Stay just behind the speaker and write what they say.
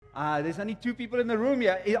There's only 2 people in the room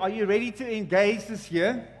here. Are you ready to engage this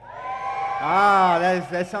year?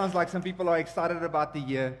 That sounds like some people are excited about the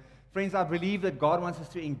year. Friends, I believe that God wants us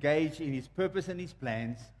to engage in His purpose and His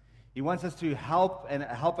plans. He wants us to help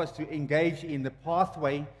us to engage in the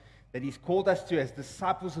pathway that He's called us to as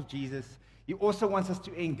disciples of Jesus. He also wants us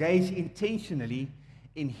to engage intentionally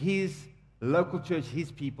in His local church,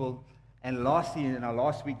 His people. And lastly, in our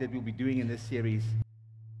last week that we'll be doing in this series,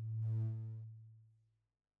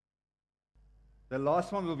 the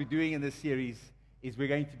last one we'll be doing in this series is we're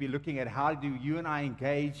going to be looking at how do you and I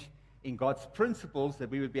engage in God's principles that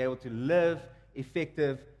we would be able to live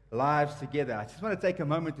effective lives together. I just want to take a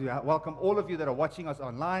moment to welcome all of you that are watching us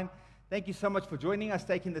online. Thank you so much for joining us,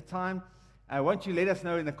 taking the time. Won't you let us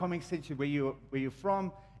know in the comment section where you're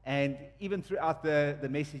from, and even throughout the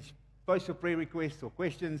message, post your prayer requests or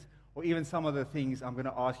questions, or even some of the things I'm going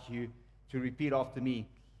to ask you to repeat after me.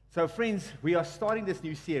 So friends, we are starting this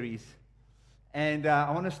new series, and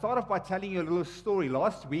I want to start off by telling you a little story.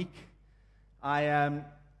 Last weekend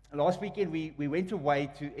we went away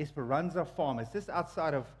to Esperanza Farm. It's just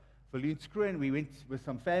outside of Viljoenskroon, and we went with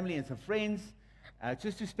some family and some friends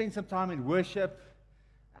just to spend some time in worship,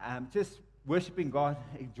 just worshiping God,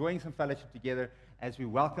 enjoying some fellowship together as we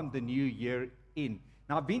welcome the new year in.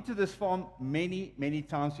 Now, I've been to this farm many, many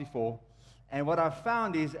times before, and what I've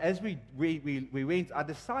found is as we went, I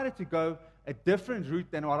decided to go a different route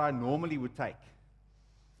than what I normally would take.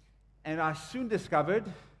 And I soon discovered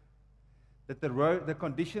that the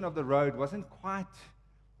condition of the road wasn't quite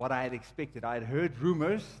what I had expected. I had heard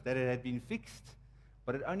rumors that it had been fixed,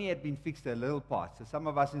 but it only had been fixed a little part. So some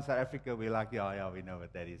of us in South Africa, we're like, yeah, we know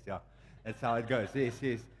what that is. Yeah, that's how it goes.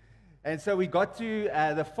 Yes. And so we got to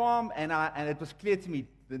the farm, and it was clear to me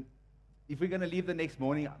that if we're going to leave the next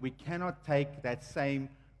morning, we cannot take that same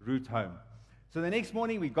route home. So the next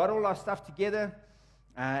morning, we got all our stuff together,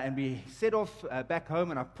 and we set off back home,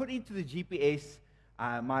 and I put into the GPS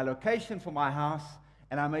my location for my house,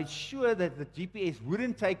 and I made sure that the GPS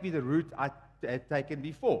wouldn't take me the route I had taken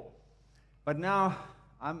before. But now,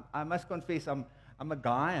 I must confess, I'm a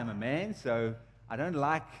guy, I'm a man, so I don't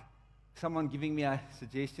like someone giving me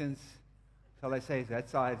suggestions, shall I say, that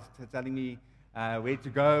side, telling me where to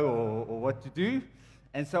go or what to do.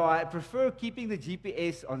 And so I prefer keeping the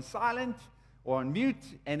GPS on silent or on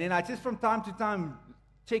mute, and then I just from time to time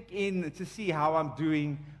check in to see how I'm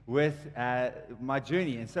doing with my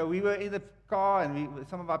journey. And so we were in the car, and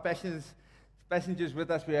some of our passengers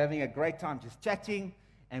with us, we were having a great time just chatting,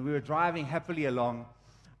 and we were driving happily along.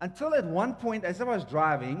 Until at one point, as I was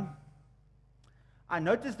driving, I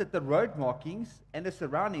noticed that the road markings and the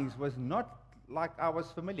surroundings was not like I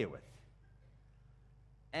was familiar with.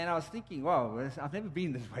 And I was thinking, wow, I've never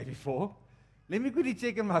been this way before. Let me quickly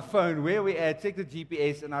check on my phone where we are, check the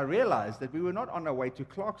GPS, and I realized that we were not on our way to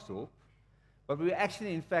Clarksdorp, but we were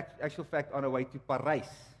actually, in actual fact, on our way to Paris.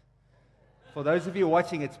 For those of you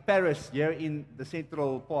watching, it's Paris, here in the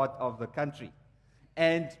central part of the country.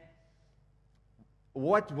 And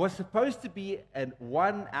what was supposed to be a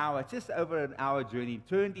 1 hour, just over an hour journey,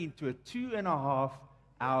 turned into a 2.5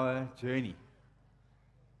 hour journey.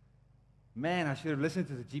 Man, I should have listened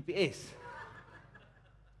to the GPS.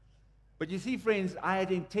 But you see, friends, I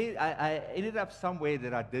ended up somewhere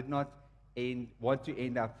that I did not want to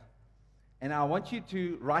end up. And I want you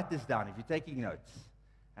to write this down if you're taking notes.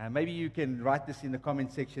 Maybe you can write this in the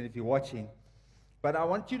comment section if you're watching. But I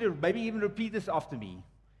want you to maybe even repeat this after me.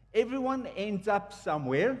 Everyone ends up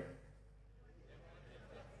somewhere.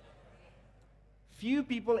 Few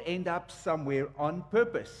people end up somewhere on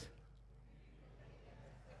purpose.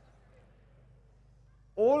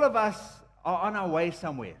 All of us are on our way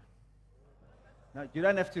somewhere. Now, you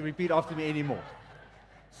don't have to repeat after me anymore.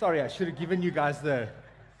 Sorry, I should have given you guys the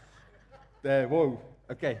whoa.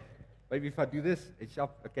 Okay, maybe if I do this, it's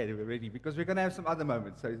up. Okay, we're ready, because we're going to have some other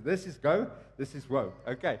moments. So this is go, this is whoa.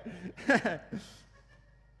 Okay.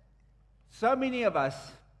 So many of us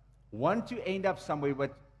want to end up somewhere,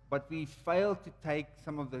 but we fail to take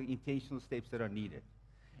some of the intentional steps that are needed.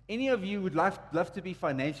 Any of you would love to be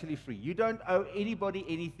financially free? You don't owe anybody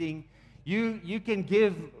anything. You can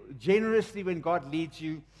give generously when God leads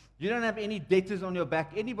you. You don't have any debtors on your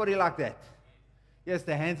back. Anybody like that? Yes,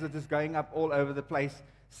 the hands are just going up all over the place.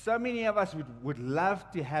 So many of us would love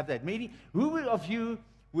to have that. Maybe who of you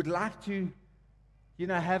would like to,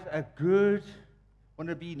 have a good, want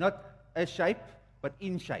to be not a shape, but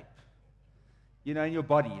in shape? In your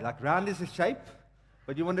body. Like round is a shape,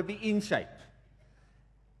 but you want to be in shape.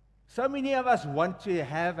 So many of us want to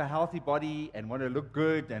have a healthy body and want to look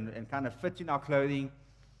good and kind of fit in our clothing,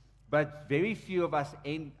 but very few of us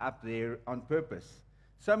end up there on purpose.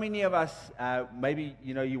 So many of us, maybe,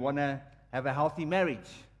 you want to have a healthy marriage.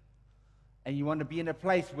 And you want to be in a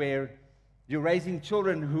place where you're raising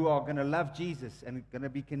children who are going to love Jesus and going to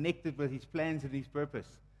be connected with his plans and his purpose.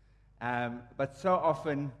 But so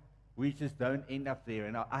often, we just don't end up there.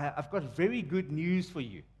 And I've got very good news for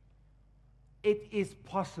you. It is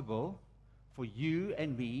possible for you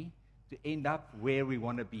and me to end up where we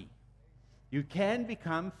want to be. You can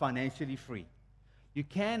become financially free. You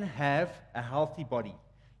can have a healthy body.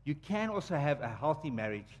 You can also have a healthy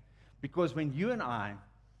marriage. Because when you and I,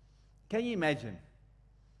 can you imagine,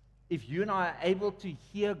 if you and I are able to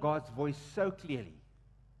hear God's voice so clearly,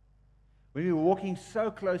 when we're walking so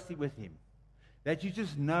closely with him, that you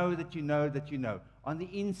just know that you know that you know, on the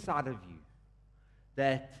inside of you,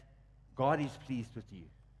 that God is pleased with you.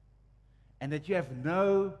 And that you have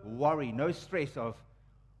no worry, no stress of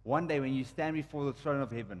one day when you stand before the throne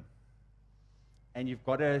of heaven, and you've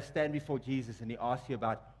got to stand before Jesus, and he asks you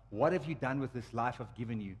about, what have you done with this life I've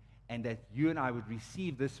given you? And that you and I would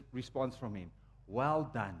receive this response from him.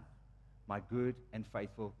 Well done, my good and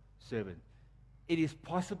faithful servant. It is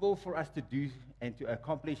possible for us to do and to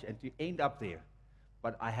accomplish and to end up there.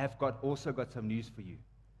 But I have also got some news for you.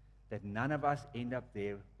 That none of us end up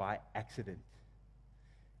there by accident.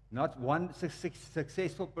 Not one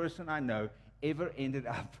successful person I know ever ended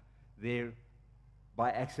up there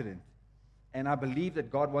by accident. And I believe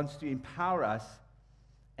that God wants to empower us.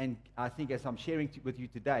 And I think as I'm sharing with you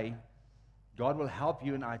today, God will help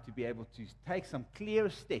you and I to be able to take some clear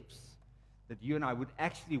steps that you and I would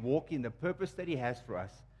actually walk in the purpose that he has for us.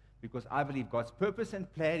 Because I believe God's purpose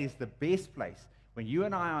and plan is the best place. When you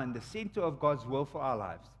and I are in the center of God's will for our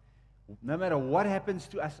lives, no matter what happens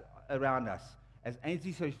to us around us, as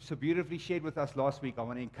Ainsley so beautifully shared with us last week, I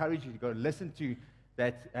want to encourage you to go listen to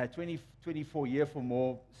that 24 Year for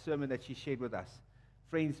More sermon that she shared with us.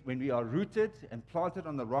 Friends, when we are rooted and planted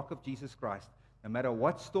on the rock of Jesus Christ, no matter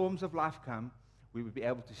what storms of life come, we will be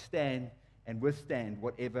able to stand and withstand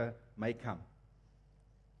whatever may come.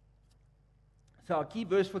 So our key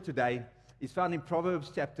verse for today is found in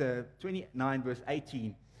Proverbs chapter 29, verse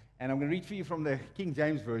 18. And I'm going to read for you from the King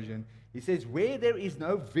James Version. It says, where there is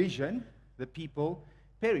no vision, the people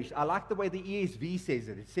perish. I like the way the ESV says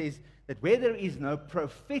it. It says that where there is no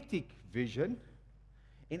prophetic vision,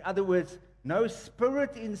 in other words, no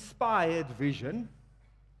spirit-inspired vision,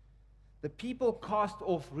 the people cast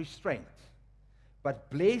off restraint. But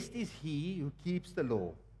blessed is he who keeps the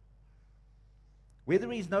law. Where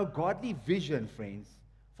there is no godly vision, friends,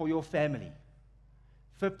 for your family,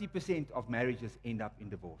 50% of marriages end up in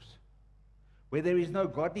divorce. Where there is no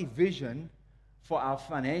godly vision for our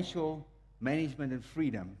financial management and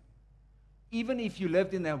freedom, even if you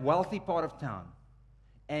lived in a wealthy part of town,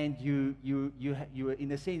 and you are,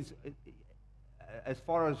 in a sense, as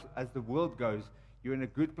far as the world goes, you're in a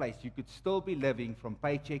good place. You could still be living from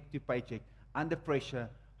paycheck to paycheck, under pressure,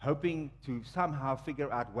 hoping to somehow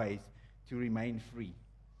figure out ways to remain free.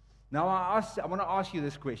 Now, I want to ask you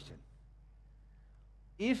this question.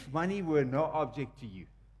 If money were no object to you,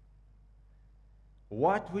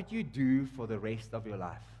 what would you do for the rest of your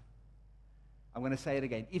life? I'm going to say it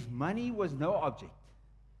again. If money was no object,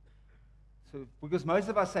 so because most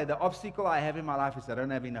of us say the obstacle I have in my life is I don't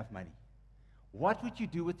have enough money. What would you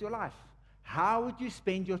do with your life? How would you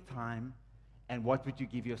spend your time, and what would you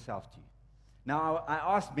give yourself to? Now, I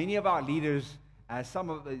asked many of our leaders some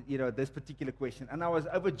of the, this particular question, and I was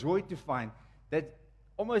overjoyed to find that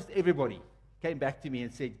almost everybody came back to me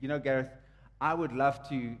and said, Gareth, I would love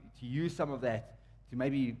to use some of that to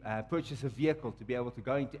maybe purchase a vehicle to be able to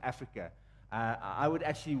go into Africa. I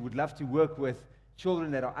would love to work with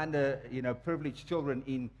children that are privileged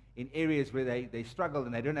children in areas where they struggle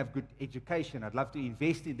and they don't have good education. I'd love to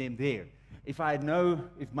invest in them there. If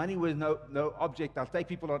money was no object, I'll take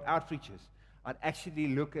people on outreaches. I'd actually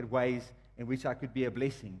look at ways in which I could be a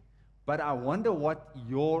blessing. But I wonder what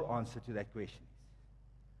your answer to that question is.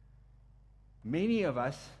 Many of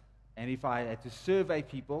us, and if I had to survey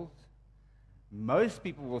people, most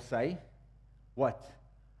people will say, what?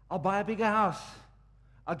 I'll buy a bigger house.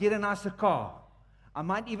 I'll get a nicer car. I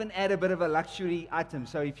might even add a bit of a luxury item.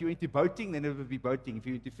 So if you're into boating, then it would be boating. If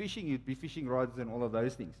you're into fishing, you'd be fishing rods and all of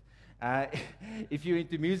those things. If you're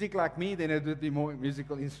into music like me, then it would be more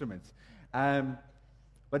musical instruments.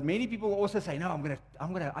 But many people also say, no,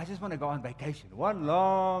 I just want to go on vacation, one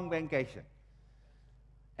long vacation.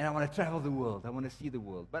 And I want to travel the world. I want to see the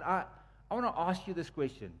world. But I want to ask you this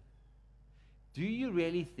question. Do you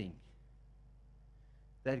really think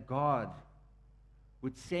that God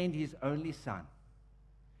would send his only son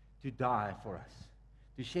to die for us,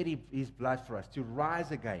 to shed his blood for us, to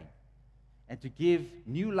rise again, and to give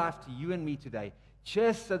new life to you and me today?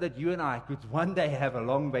 just so that you and I could one day have a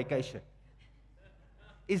long vacation.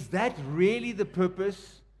 Is that really the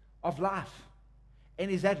purpose of life? And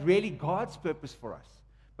is that really God's purpose for us?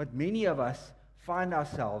 But many of us find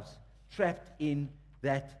ourselves trapped in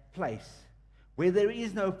that place. Where there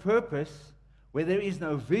is no purpose, where there is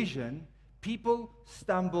no vision, people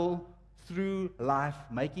stumble through life,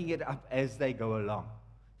 making it up as they go along.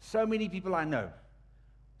 So many people I know.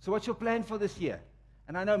 So what's your plan for this year?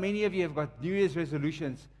 And I know many of you have got New Year's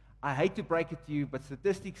resolutions. I hate to break it to you, but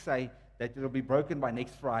statistics say that it'll be broken by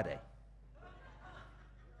next Friday.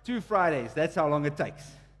 2 Fridays, that's how long it takes.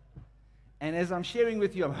 And as I'm sharing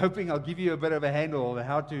with you, I'm hoping I'll give you a bit of a handle on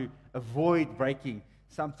how to avoid breaking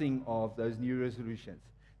something of those new resolutions.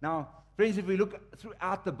 Now, friends, if we look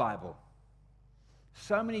throughout the Bible,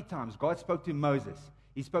 so many times God spoke to Moses,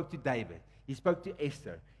 He spoke to David, He spoke to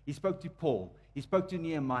Esther, He spoke to Paul, He spoke to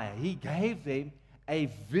Nehemiah. He gave them a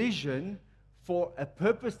vision for a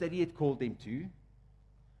purpose that He had called them to,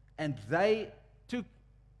 and they took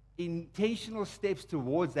intentional steps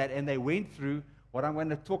towards that, and they went through what I'm going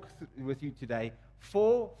to talk with you today,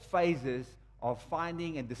 4 phases of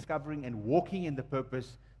finding and discovering and walking in the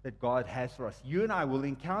purpose that God has for us. You and I will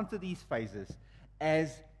encounter these phases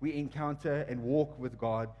as we encounter and walk with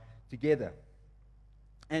God together.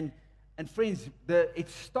 And friends, it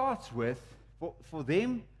starts with, for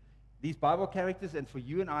them, these Bible characters, and for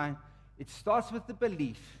you and I, it starts with the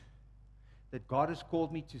belief that God has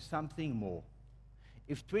called me to something more.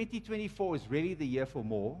 If 2024 is really the year for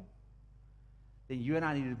more, then you and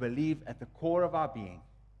I need to believe at the core of our being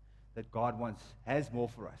that God has more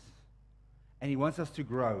for us. And He wants us to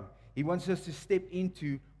grow. He wants us to step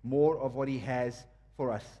into more of what He has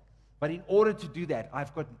for us. But in order to do that,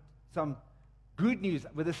 I've got some good news.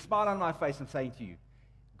 With a smile on my face, I'm saying to you,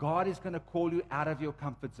 God is going to call you out of your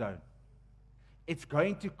comfort zone. It's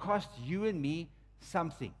going to cost you and me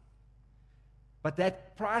something. But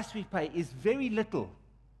that price we pay is very little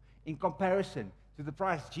in comparison to the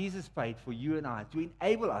price Jesus paid for you and I to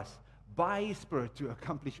enable us by His Spirit to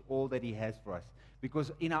accomplish all that He has for us.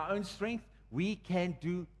 Because in our own strength, we can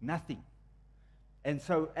do nothing. And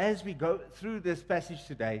so as we go through this passage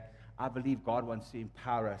today, I believe God wants to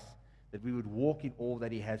empower us that we would walk in all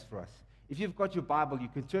that He has for us. If you've got your Bible, you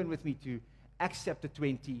can turn with me to Acts chapter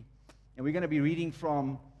 20, and we're going to be reading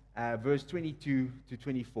from verse 22 to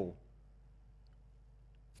 24.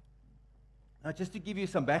 Now, just to give you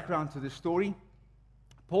some background to the story,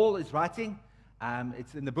 Paul is writing.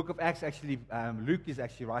 It's in the book of Acts, actually. Luke is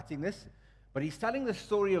actually writing this. But he's telling the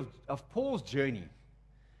story of Paul's journey.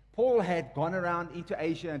 Paul had gone around into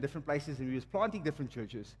Asia and different places, and he was planting different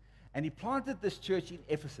churches. And he planted this church in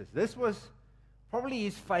Ephesus. This was probably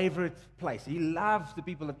his favorite place. He loved the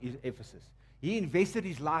people of Ephesus. He invested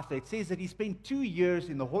his life there. It says that he spent 2 years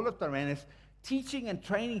in the hall of Tyrannus teaching and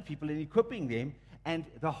training people and equipping them. And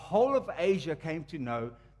the whole of Asia came to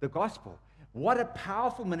know the gospel. What a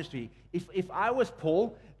powerful ministry. If I was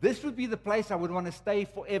Paul, this would be the place I would want to stay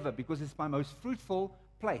forever because it's my most fruitful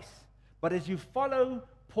place. But as you follow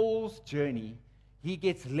Paul's journey, he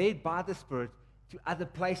gets led by the Spirit to other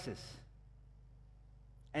places.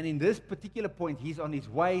 And in this particular point, he's on his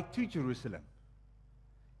way to Jerusalem.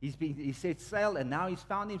 He set sail, and now he's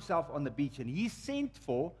found himself on the beach. And he's sent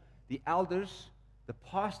for the elders, the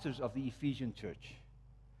pastors of the Ephesian church.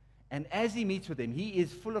 And as he meets with them, he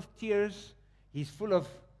is full of tears. He's full of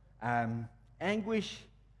anguish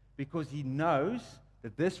because he knows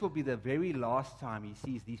that this will be the very last time he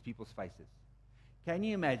sees these people's faces. Can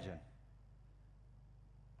you imagine?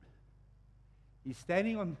 He's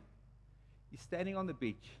standing on the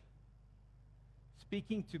beach,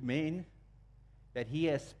 speaking to men that he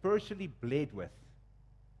has spiritually bled with.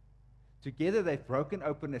 Together they've broken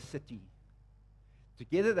open a city.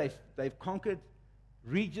 Together they've conquered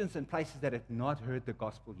regions and places that have not heard the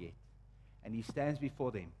gospel yet. And he stands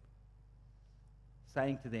before them,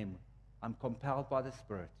 saying to them, I'm compelled by the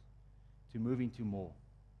Spirit to move into more.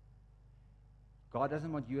 God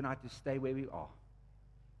doesn't want you and I to stay where we are.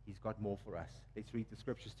 He's got more for us. Let's read the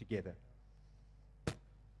scriptures together.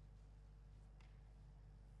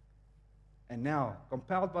 And now,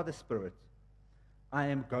 compelled by the Spirit, I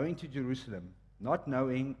am going to Jerusalem, not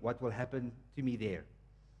knowing what will happen to me there.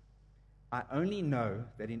 I only know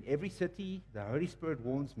that in every city the Holy Spirit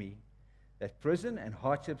warns me that prison and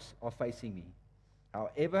hardships are facing me.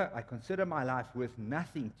 However, I consider my life worth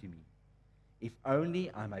nothing to me, if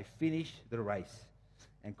only I may finish the race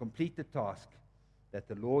and complete the task that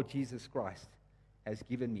the Lord Jesus Christ has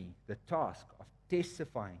given me, the task of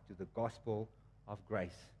testifying to the gospel of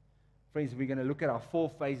grace. Friends, we're going to look at our 4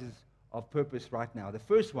 phases of purpose right now. The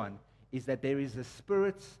first one is that there is a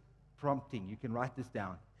Spirit's prompting. You can write this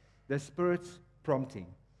down. The Spirit's prompting.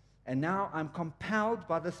 And now I'm compelled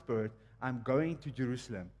by the Spirit. I'm going to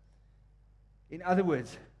Jerusalem. In other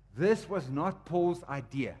words, this was not Paul's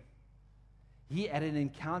idea. He had an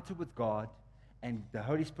encounter with God, and the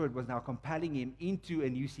Holy Spirit was now compelling him into a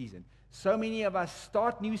new season. So many of us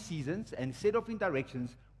start new seasons and set off in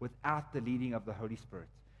directions without the leading of the Holy Spirit.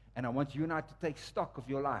 And I want you and I to take stock of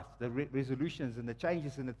your life, the resolutions and the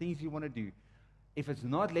changes and the things you want to do. If it's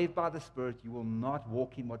not led by the Spirit, you will not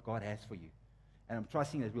walk in what God has for you. And I'm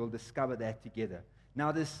trusting that we'll discover that together.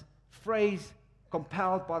 Now, this phrase,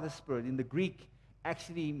 compelled by the Spirit, in the Greek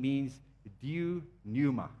actually means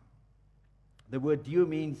pneuma. The word deu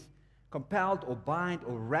means compelled or bind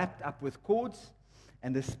or wrapped up with cords.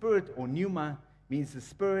 And the Spirit, or pneuma, means the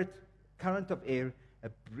Spirit, current of air, a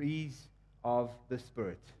breeze of the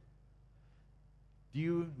Spirit.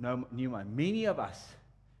 Pneuma.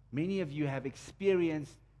 Many of you have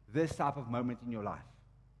experienced this type of moment in your life,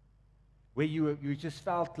 where you just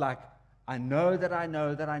felt like, I know that I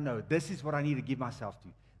know that I know. This is what I need to give myself to.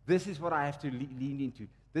 This is what I have to lean into.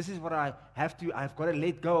 This is what I've got to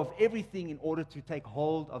let go of everything in order to take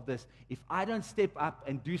hold of this. If I don't step up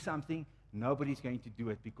and do something, nobody's going to do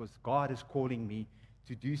it because God is calling me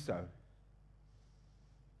to do so.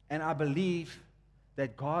 And I believe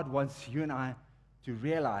that God wants you and I to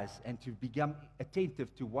realize and to become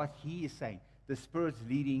attentive to what He is saying. The Spirit's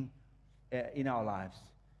leading in our lives.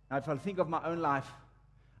 Now, if I think of my own life,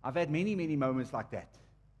 I've had many, many moments like that,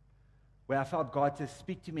 where I felt God just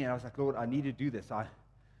speak to me, and I was like, Lord, I need to do this.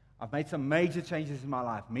 I've made some major changes in my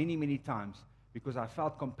life many, many times because I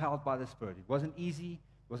felt compelled by the Spirit. It wasn't easy.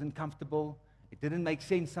 It wasn't comfortable. It didn't make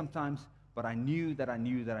sense sometimes, but I knew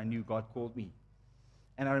God called me.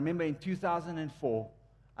 And I remember in 2004,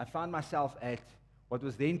 I found myself at what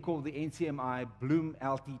was then called the NCMI Bloom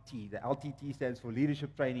LTT. The LTT stands for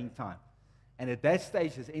Leadership Training Time. And at that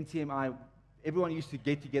stage, as NCMI, everyone used to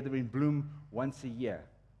get together in Bloom once a year.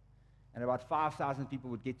 And about 5,000 people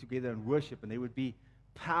would get together and worship, and there would be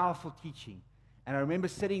powerful teaching. And I remember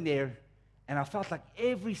sitting there, and I felt like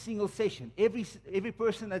every single session, every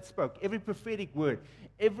person that spoke, every prophetic word,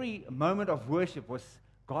 every moment of worship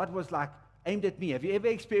God was like aimed at me. Have you ever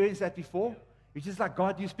experienced that before? It's just like,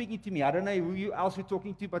 God, you're speaking to me. I don't know who else you're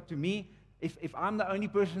talking to, but to me, if I'm the only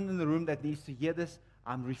person in the room that needs to hear this,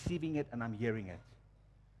 I'm receiving it and I'm hearing it.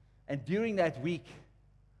 And during that week,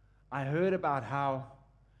 I heard about how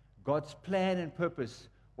God's plan and purpose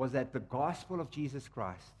was that the gospel of Jesus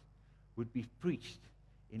Christ would be preached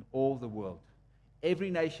in all the world. Every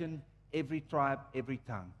nation, every tribe, every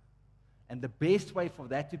tongue. And the best way for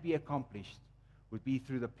that to be accomplished would be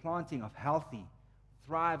through the planting of healthy,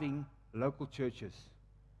 thriving local churches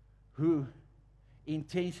who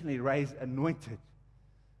intentionally raise anointed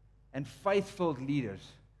and faithful leaders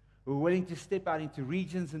who are willing to step out into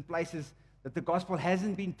regions and places that the gospel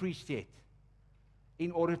hasn't been preached yet,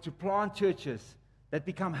 in order to plant churches that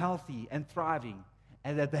become healthy and thriving,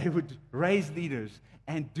 and that they would raise leaders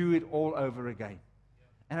and do it all over again.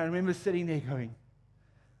 And I remember sitting there going,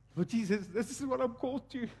 Lord Jesus, this is what I'm called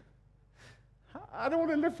to. I don't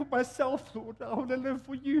want to live for myself, Lord. I want to live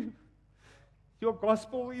for you. Your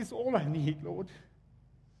gospel is all I need, Lord.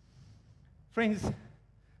 Friends,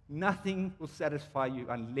 nothing will satisfy you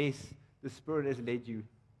unless the Spirit has led you.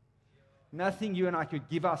 Nothing you and I could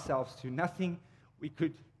give ourselves to. Nothing we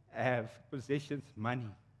could have. Possessions, money,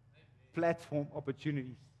 platform,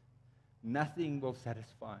 opportunities. Nothing will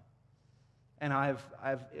satisfy. And I've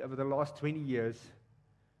over the last 20 years,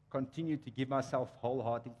 continued to give myself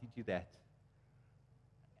wholeheartedly to that.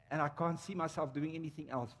 And I can't see myself doing anything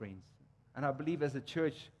else, friends. And I believe as a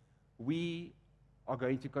church, we are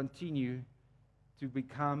going to continue to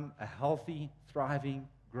become a healthy, thriving,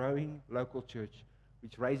 growing local church,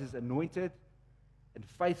 which raises anointed and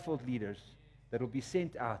faithful leaders that will be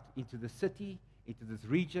sent out into the city, into this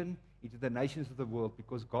region, into the nations of the world,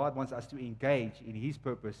 because God wants us to engage in His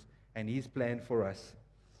purpose and His plan for us.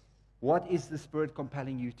 What is the Spirit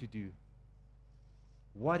compelling you to do?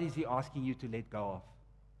 What is He asking you to let go of?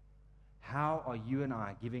 How are you and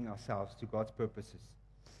I giving ourselves to God's purposes?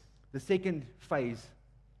 The second phase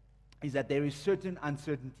is that there is certain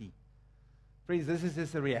uncertainty. Friends, this is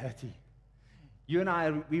just a reality. You and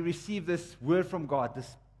I, we receive this word from God,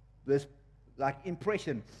 this like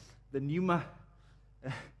impression, the pneuma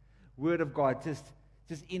word of God just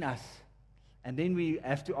in us. And then we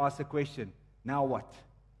have to ask the question, now what?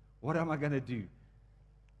 What am I going to do?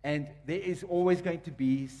 And there is always going to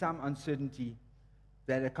be some uncertainty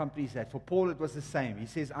that accompanies that. For Paul, it was the same. He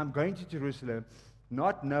says, I'm going to Jerusalem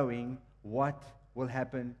not knowing what will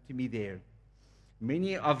happen to me there.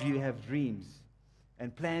 Many of you have dreams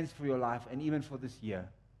and plans for your life and even for this year.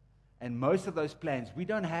 And most of those plans, we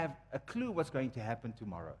don't have a clue what's going to happen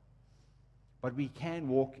tomorrow. But we can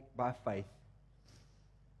walk by faith.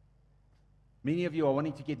 Many of you are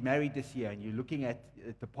wanting to get married this year, and you're looking at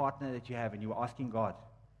the partner that you have, and you're asking God,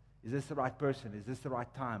 is this the right person? Is this the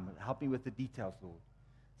right time? Help me with the details, Lord.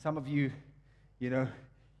 Some of you,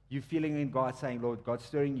 you're feeling in God saying, Lord, God's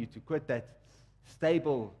stirring you to quit that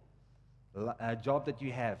stable job that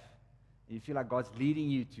you have. You feel like God's leading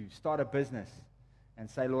you to start a business and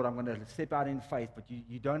say, Lord, I'm going to step out in faith, but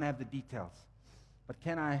you don't have the details. But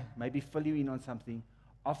can I maybe fill you in on something?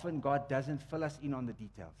 Often God doesn't fill us in on the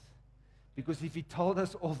details. Because if He told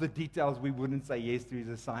us all the details, we wouldn't say yes to His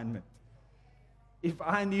assignment. If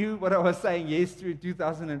I knew what I was saying yes to in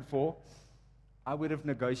 2004, I would have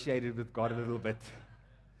negotiated with God a little bit.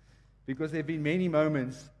 Because there have been many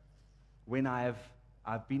moments when I've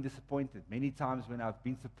been disappointed, many times when I've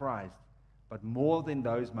been surprised. But more than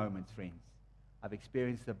those moments, friends, I've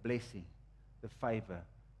experienced the blessing, the favor,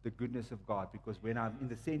 the goodness of God. Because when I'm in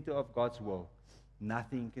the center of God's will,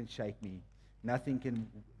 nothing can shake me. Nothing can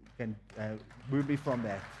move me from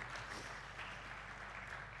that.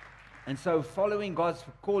 And so following God's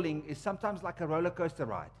calling is sometimes like a roller coaster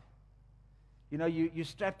ride. You're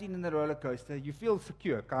strapped in the roller coaster. You feel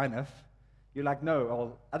secure, kind of. You're like,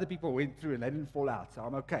 no, other people went through and they didn't fall out, so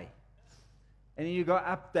I'm okay. And then you go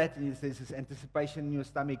up that, and there's this anticipation in your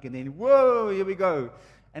stomach, and then, whoa, here we go.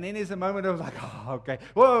 And then there's a moment of like, oh, okay,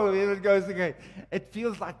 whoa, here it goes again. It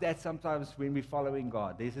feels like that sometimes when we're following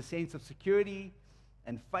God. There's a sense of security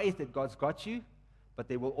and faith that God's got you, but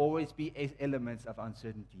there will always be elements of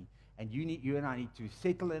uncertainty. And you and I need to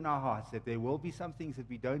settle in our hearts that there will be some things that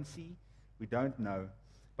we don't see, we don't know,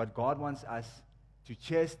 but God wants us to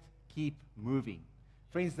just keep moving.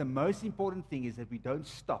 Friends, the most important thing is that we don't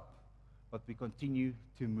stop, but we continue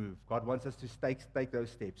to move. God wants us to take those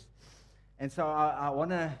steps. And so I want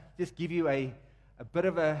to just give you a bit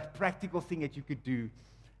of a practical thing that you could do.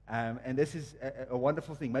 And this is a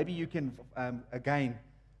wonderful thing. Maybe you can, again,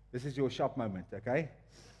 this is your shop moment, okay?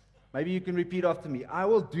 Maybe you can repeat after me. I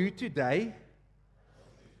will do today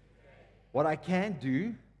what I can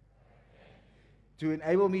do to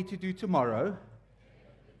enable me to do tomorrow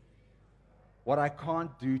what I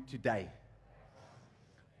can't do today.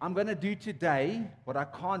 I'm going to do today what I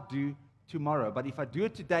can't do tomorrow. But if I do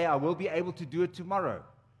it today, I will be able to do it tomorrow.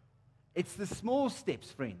 It's the small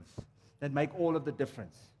steps, friends, that make all of the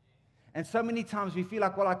difference. And so many times we feel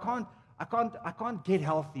like, well, I can't get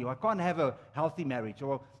healthy, or I can't have a healthy marriage,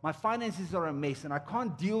 or my finances are a mess, and I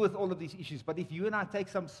can't deal with all of these issues. But if you and I take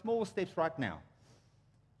some small steps right now,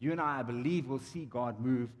 you and I believe, will see God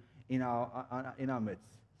move in our midst.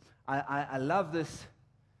 I love this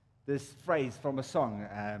phrase from a song.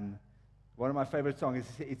 One of my favorite songs.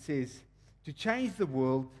 It says, "To change the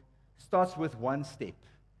world starts with one step.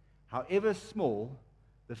 However small,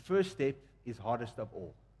 the first step is hardest of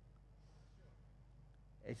all."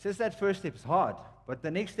 It says that first step is hard, but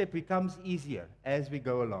the next step becomes easier as we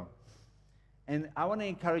go along. And I want to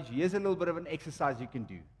encourage you. Here's a little bit of an exercise you can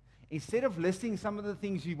do. Instead of listing some of the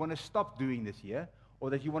things you want to stop doing this year, or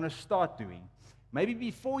that you want to start doing, maybe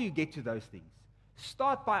before you get to those things,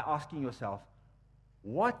 start by asking yourself,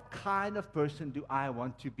 what kind of person do I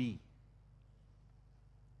want to be?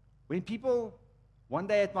 When people, one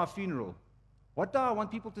day at my funeral, what do I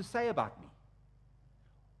want people to say about me?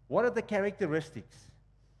 What are the characteristics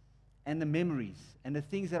and the memories and the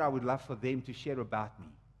things that I would love for them to share about me?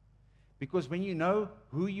 Because when you know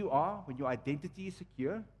who you are, when your identity is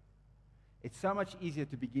secure, it's so much easier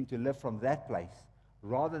to begin to live from that place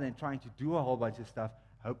rather than trying to do a whole bunch of stuff,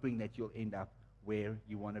 hoping that you'll end up where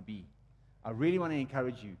you want to be. I really want to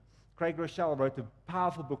encourage you. Craig Rochelle wrote a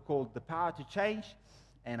powerful book called The Power to Change,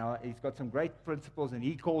 and he's got some great principles, and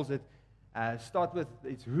he calls it, start with,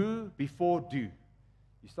 it's who before do.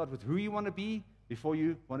 You start with who you want to be before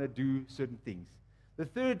you want to do certain things. The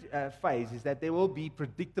third phase is that there will be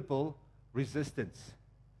predictable resistance.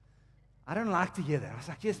 I don't like to hear that. I was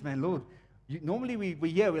like, yes, man, Lord. Normally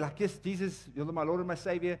we're like, yes, Jesus, you're my Lord and my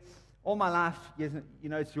Savior. All my life, yes,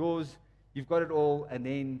 it's yours. You've got it all. And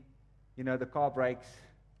then, the car breaks.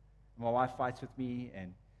 My wife fights with me,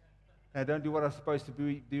 and I don't do what I'm supposed to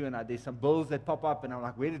do. And there's some bills that pop up, and I'm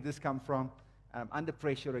like, where did this come from? I'm under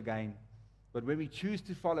pressure again. But when we choose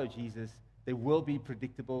to follow Jesus, there will be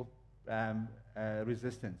predictable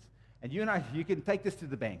resistance. And you and I, you can take this to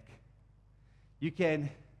the bank. You can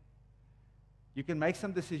make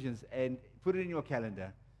some decisions and put it in your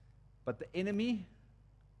calendar, but the enemy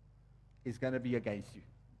is going to be against you.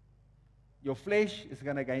 Your flesh is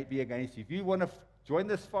going to be against you. If you want to join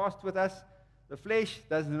this fast with us, the flesh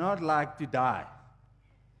does not like to die.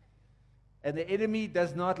 And the enemy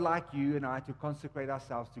does not like you and I to consecrate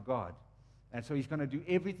ourselves to God. And so he's going to do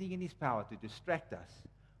everything in his power to distract us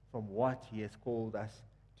from what he has called us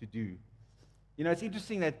to do. You know, it's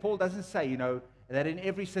interesting that Paul doesn't say, you know, that in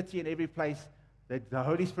every city and every place that the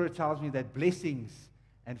Holy Spirit tells me that blessings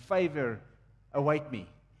and favor await me.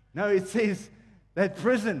 No, it says that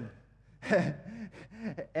prison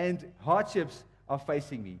and hardships are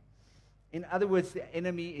facing me. In other words, the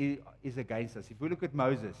enemy is against us. If we look at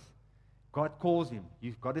Moses, God calls him.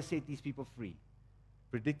 You've got to set these people free.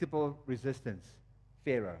 Predictable resistance,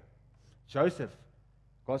 Pharaoh. Joseph,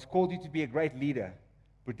 God's called you to be a great leader.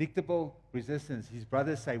 Predictable resistance. His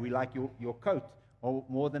brothers say, we like your coat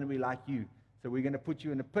more than we like you. So we're going to put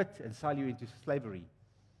you in a pit and sell you into slavery.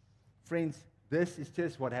 Friends, this is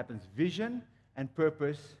just what happens. Vision and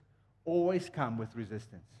purpose always come with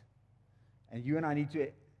resistance. And you and I need to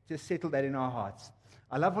just settle that in our hearts.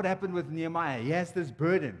 I love what happened with Nehemiah. He has this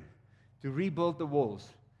burden to rebuild the walls.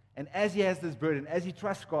 And as he has this burden, as he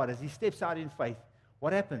trusts God, as he steps out in faith,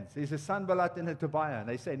 what happens? There's a Sanballat and a Tobiah, and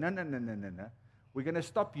they say, no. We're going to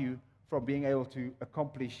stop you from being able to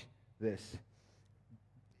accomplish this.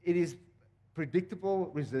 It is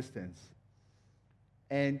predictable resistance.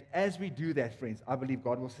 And as we do that, friends, I believe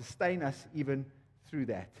God will sustain us even through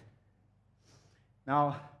that.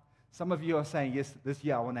 Now, some of you are saying, yes, this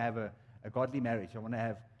year I want to have a godly marriage. I want to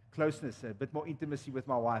have closeness, a bit more intimacy with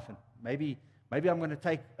my wife. And maybe I'm going to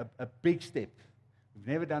take a big step. We've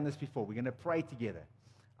never done this before. We're going to pray together.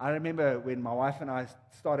 I remember when my wife and I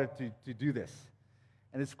started to do this.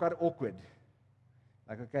 And it's quite awkward.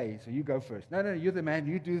 Like, okay, so you go first. No, you're the man.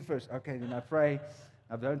 You do it first. Okay, then I pray.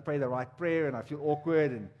 I don't pray the right prayer, and I feel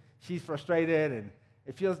awkward, and she's frustrated, and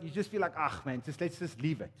you just feel like, man, let's just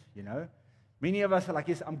leave it, you know. Many of us are like,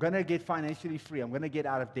 yes, I'm going to get financially free. I'm going to get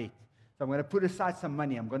out of debt. So I'm going to put aside some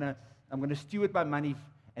money. I'm going to steward my money.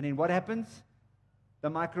 And then what happens? The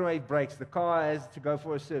microwave breaks. The car has to go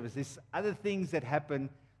for a service. There's other things that happen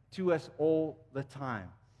to us all the time.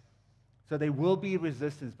 So there will be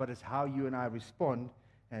resistance, but it's how you and I respond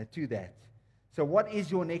to that. So what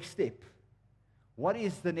is your next step? What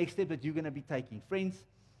is the next step that you're going to be taking? Friends,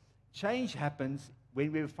 change happens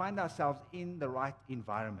when we find ourselves in the right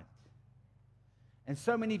environment. And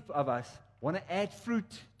so many of us want to add fruit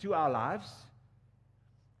to our lives,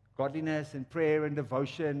 godliness and prayer and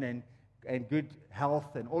devotion and good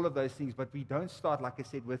health and all of those things, but we don't start, like I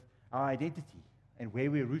said, with our identity and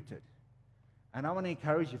where we're rooted. And I want to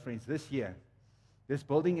encourage you, friends, this year, this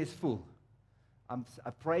building is full. I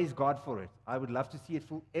praise God for it. I would love to see it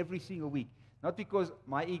full every single week. Not because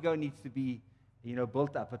my ego needs to be,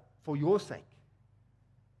 built up, but for your sake.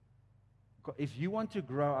 If you want to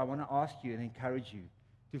grow, I want to ask you and encourage you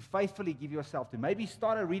to faithfully give yourself to maybe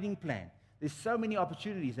start a reading plan. There's so many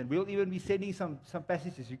opportunities, and we'll even be sending some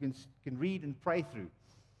passages you can read and pray through.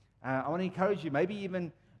 I want to encourage you, maybe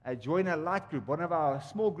even join a light group, one of our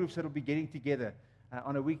small groups that will be getting together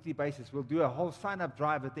on a weekly basis. We'll do a whole sign-up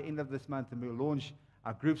drive at the end of this month, and we'll launch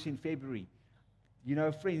our groups in February. You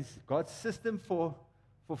know, friends, God's system for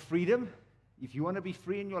freedom, if you want to be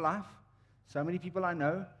free in your life, so many people I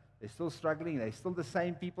know, they're still struggling. They're still the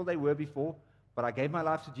same people they were before, but I gave my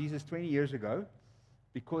life to Jesus 20 years ago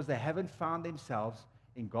because they haven't found themselves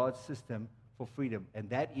in God's system for freedom, and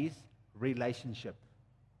that is relationship.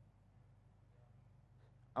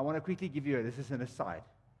 I want to quickly give you, this is an aside.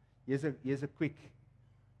 Here's a quick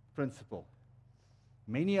principle.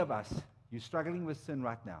 Many of us, you're struggling with sin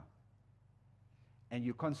right now, and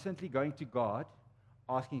you're constantly going to God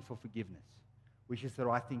asking for forgiveness, which is the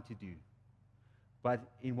right thing to do. But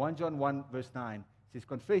in 1 John 1, verse 9, it says,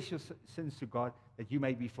 confess your sins to God that you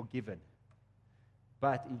may be forgiven.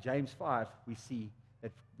 But in James 5, we see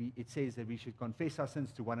that it says that we should confess our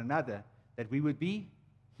sins to one another, that we would be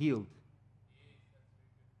healed.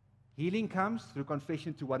 Healing comes through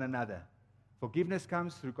confession to one another. Forgiveness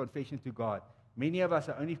comes through confession to God. Many of us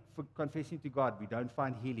are only confessing to God. We don't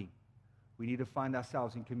find healing. We need to find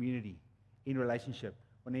ourselves in community, in relationship.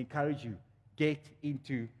 I want to encourage you, get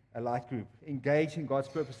into a light group. Engage in God's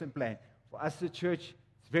purpose and plan. For us as a church,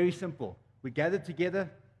 it's very simple. We gather together,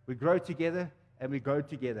 we grow together, and we go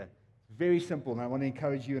together. It's very simple, and I want to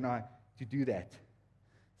encourage you and I to do that.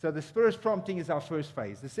 So this first prompting is our first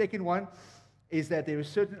phase. The second one is that there is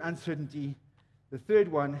certain uncertainty. The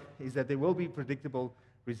third one is that there will be predictable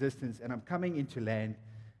resistance, and I'm coming into land.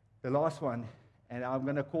 The last one, and I'm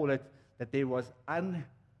going to call it that there was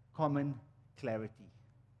uncommon clarity.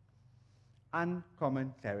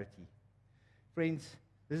 Uncommon clarity. Friends,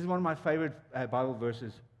 this is one of my favorite Bible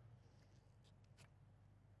verses.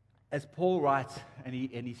 As Paul writes, and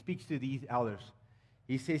he speaks to these elders,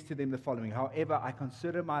 he says to them the following: however, I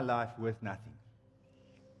consider my life worth nothing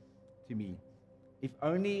to me, if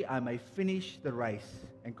only I may finish the race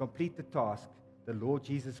and complete the task the Lord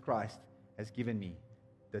Jesus Christ has given me,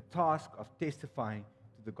 the task of testifying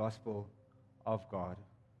to the gospel of God,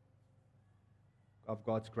 of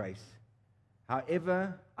God's grace.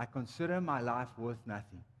 However, I consider my life worth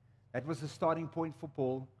nothing. That was the starting point for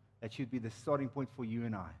Paul. That should be the starting point for you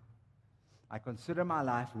and I. I consider my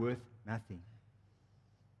life worth nothing.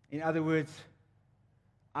 In other words,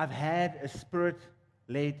 I've had a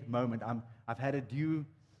Spirit-led moment. I've had a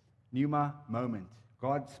pneuma moment.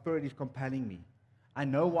 God's Spirit is compelling me. I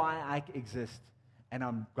know why I exist, and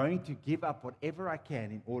I'm going to give up whatever I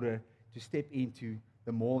can in order to step into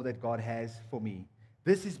the more that God has for me.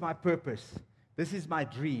 This is my purpose. This is my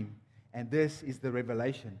dream, and this is the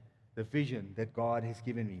revelation, the vision that God has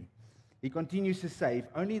given me. He continues to say, if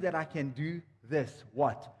only that I can do this,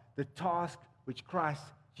 what? The task which Christ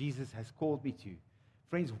Jesus has called me to.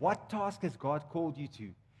 Friends, what task has God called you to?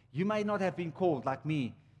 You may not have been called, like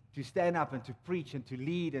me, to stand up and to preach and to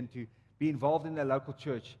lead and to be involved in the local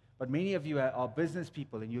church. But many of you are business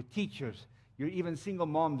people and you're teachers. You're even single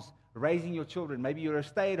moms raising your children. Maybe you're a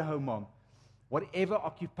stay-at-home mom. Whatever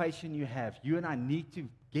occupation you have, you and I need to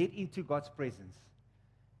get into God's presence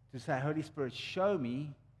to say, Holy Spirit, show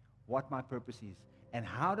me what my purpose is. And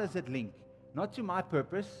how does it link? Not to my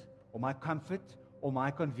purpose or my comfort or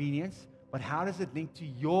my convenience, but how does it link to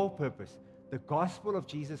your purpose? The gospel of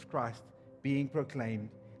Jesus Christ being proclaimed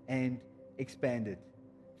and expanded.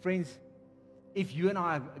 Friends, if you and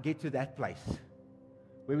I get to that place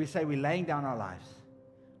where we say we're laying down our lives,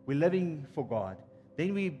 we're living for God,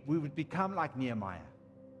 then we would become like Nehemiah,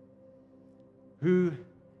 who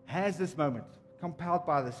has this moment, compelled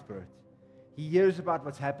by the Spirit. He hears about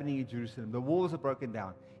what's happening in Jerusalem. The walls are broken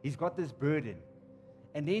down. He's got this burden.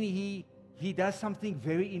 And then he does something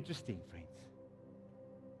very interesting, friends.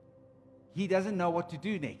 He doesn't know what to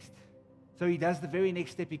do next. So he does the very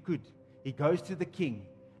next step he could. He goes to the king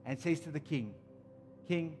and says to the king,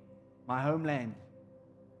 King, my homeland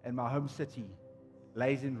and my home city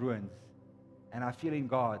lays in ruins, and I feel in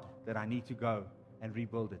God that I need to go and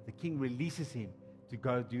rebuild it. The king releases him to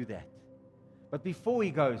go do that. But before he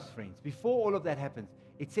goes, friends, before all of that happens,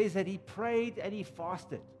 it says that he prayed and he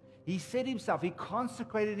fasted. He set himself, he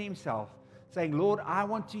consecrated himself, saying, Lord, I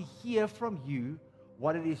want to hear from you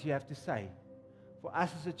what it is you have to say. For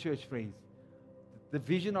us as a church, friends, the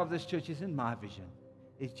vision of this church isn't my vision.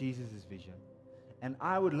 It's Jesus' vision. And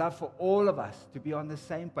I would love for all of us to be on the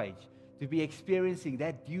same page, to be experiencing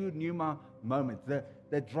that pneuma moment,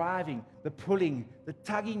 the driving, the pulling, the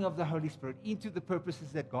tugging of the Holy Spirit into the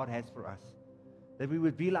purposes that God has for us. That we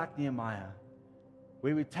would be like Nehemiah,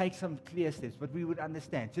 where we take some clear steps, but we would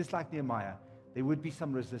understand, just like Nehemiah, there would be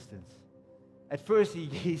some resistance. At first,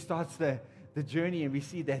 he starts the journey, and we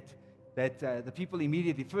see that the people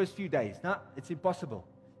immediately, first few days, no, it's impossible.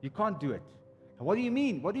 You can't do it. What do you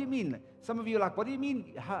mean? What do you mean? Some of you are like, what do you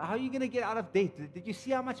mean? How are you going to get out of debt? Did you see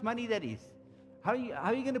how much money that is? How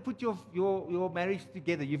are you going to put your marriage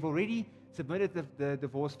together? You've already submitted the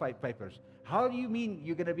divorce papers. How do you mean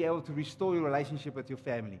you're going to be able to restore your relationship with your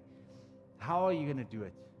family? How are you going to do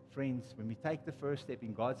it? Friends, when we take the first step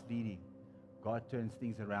in God's leading, God turns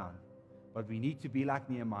things around. But we need to be like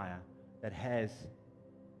Nehemiah, that has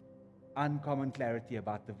uncommon clarity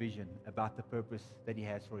about the vision, about the purpose that he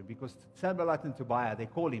has for him. Because Sanballat and Tobiah, they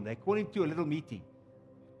call him to a little meeting.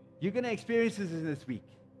 You're going to experience this in this week.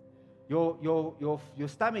 Your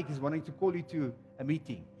stomach is wanting to call you to a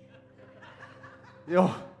meeting.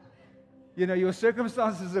 Your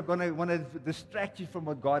circumstances are going to want to distract you from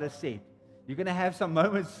what God has said. You're going to have some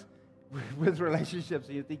moments with relationships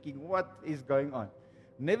and you're thinking, what is going on?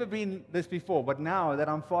 Never been this before, but now that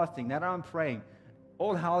I'm fasting, now that I'm praying,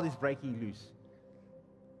 all hell is breaking loose.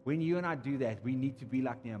 When you and I do that, we need to be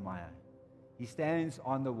like Nehemiah. He stands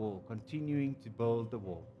on the wall, continuing to build the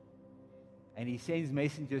wall. And he sends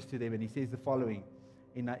messengers to them, and he says the following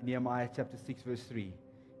in Nehemiah chapter 6, verse 3.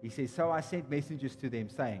 He says, so I sent messengers to them,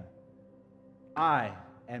 saying, I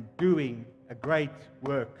am doing a great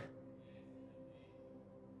work.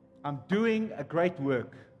 I'm doing a great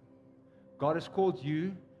work. God has called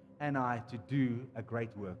you and I to do a great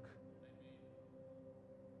work.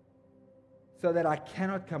 So that I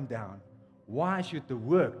cannot come down. Why should the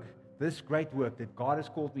work, this great work that God has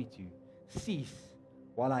called me to, cease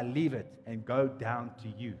while I leave it and go down to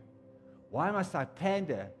you? Why must I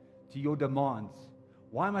pander to your demands?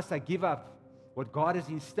 Why must I give up what God is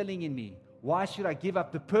instilling in me? Why should I give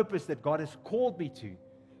up the purpose that God has called me to,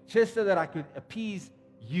 just so that I could appease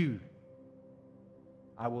you?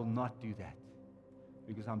 I will not do that,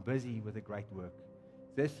 because I'm busy with a great work.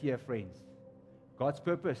 This year, friends, God's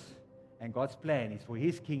purpose and God's plan is for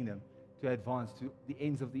His kingdom to advance to the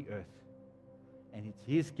ends of the earth. And it's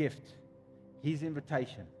His gift, His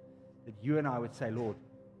invitation, that you and I would say, Lord,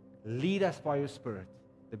 lead us by your Spirit,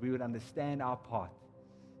 that we would understand our part,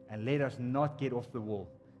 and let us not get off the wall.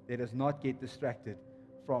 Let us not get distracted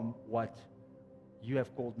from what you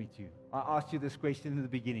have called me to. I asked you this question in the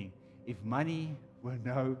beginning. If money were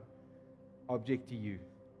no object to you,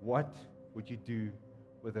 what would you do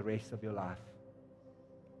with the rest of your life?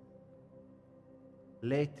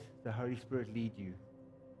 Let the Holy Spirit lead you.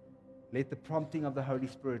 Let the prompting of the Holy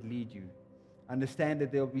Spirit lead you. Understand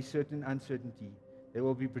that there will be certain uncertainty. There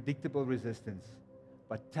will be predictable resistance.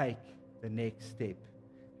 But take the next step.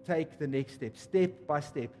 Take the next step, step by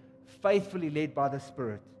step, faithfully led by the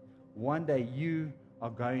Spirit. One day you are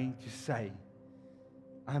going to say,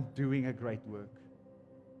 I'm doing a great work.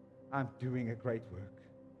 I'm doing a great work.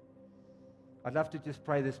 I'd love to just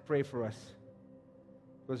pray this prayer for us.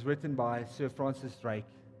 It was written by Sir Francis Drake,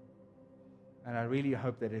 and I really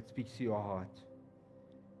hope that it speaks to your heart.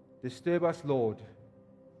 Disturb us, Lord,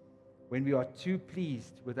 when we are too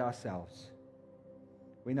pleased with ourselves,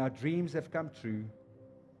 when our dreams have come true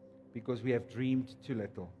because we have dreamed too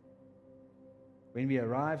little, when we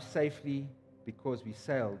arrive safely because we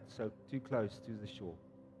sailed so too close to the shore.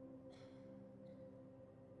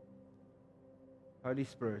 Holy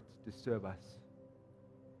Spirit, disturb us.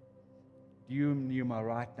 You pneuma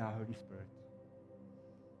right now, Holy Spirit.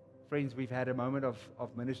 Friends, we've had a moment of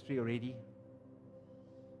ministry already.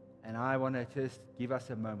 And I want to just give us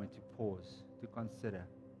a moment to pause, to consider.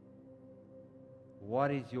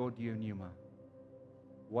 What is your pneuma?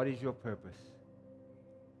 What is your purpose?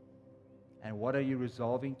 And what are you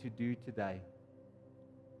resolving to do today?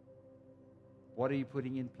 What are you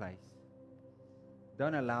putting in place?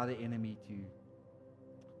 Don't allow the enemy to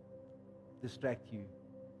distract you.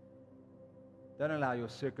 Don't allow your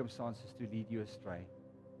circumstances to lead you astray.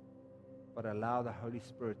 But allow the Holy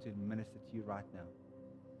Spirit to minister to you right now.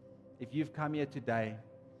 If you've come here today,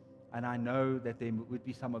 and I know that there would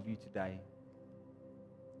be some of you today,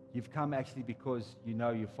 you've come actually because you know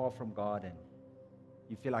you're far from God and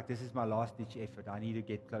you feel like this is my last-ditch effort. I need to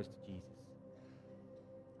get close to Jesus.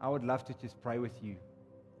 I would love to just pray with you.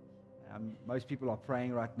 Most people are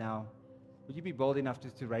praying right now. Would you be bold enough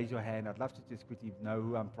just to raise your hand? I'd love to just quickly know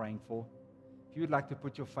who I'm praying for. If you would like to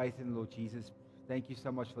put your faith in the Lord Jesus, thank you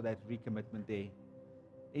so much for that recommitment there.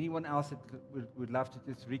 Anyone else that would love to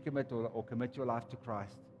just recommit or commit your life to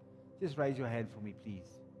Christ, just raise your hand for me, please.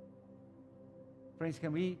 Friends,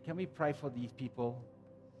 can we pray for these people?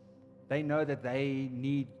 They know that they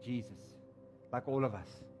need Jesus, like all of us.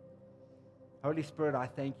 Holy Spirit, I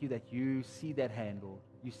thank you that you see that hand, Lord.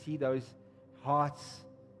 You see those hearts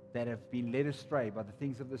that have been led astray by the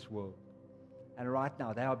things of this world. And right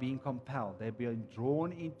now, they are being compelled. They're being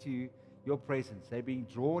drawn into your presence. They're being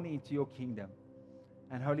drawn into your kingdom.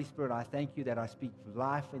 And Holy Spirit, I thank you that I speak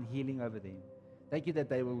life and healing over them. Thank you that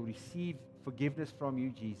they will receive forgiveness from you,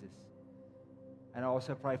 Jesus. And I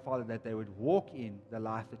also pray, Father, that they would walk in the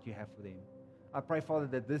life that you have for them. I pray, Father,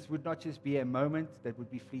 that this would not just be a moment that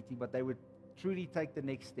would be fleeting, but they would truly take the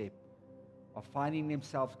next step of finding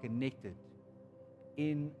themselves connected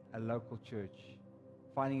in a local church,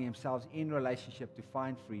 finding themselves in relationship to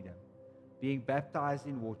find freedom, being baptized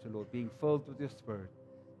in water, Lord, being filled with your Spirit,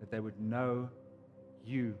 that they would know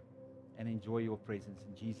you and enjoy your presence.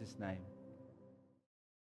 In Jesus' name.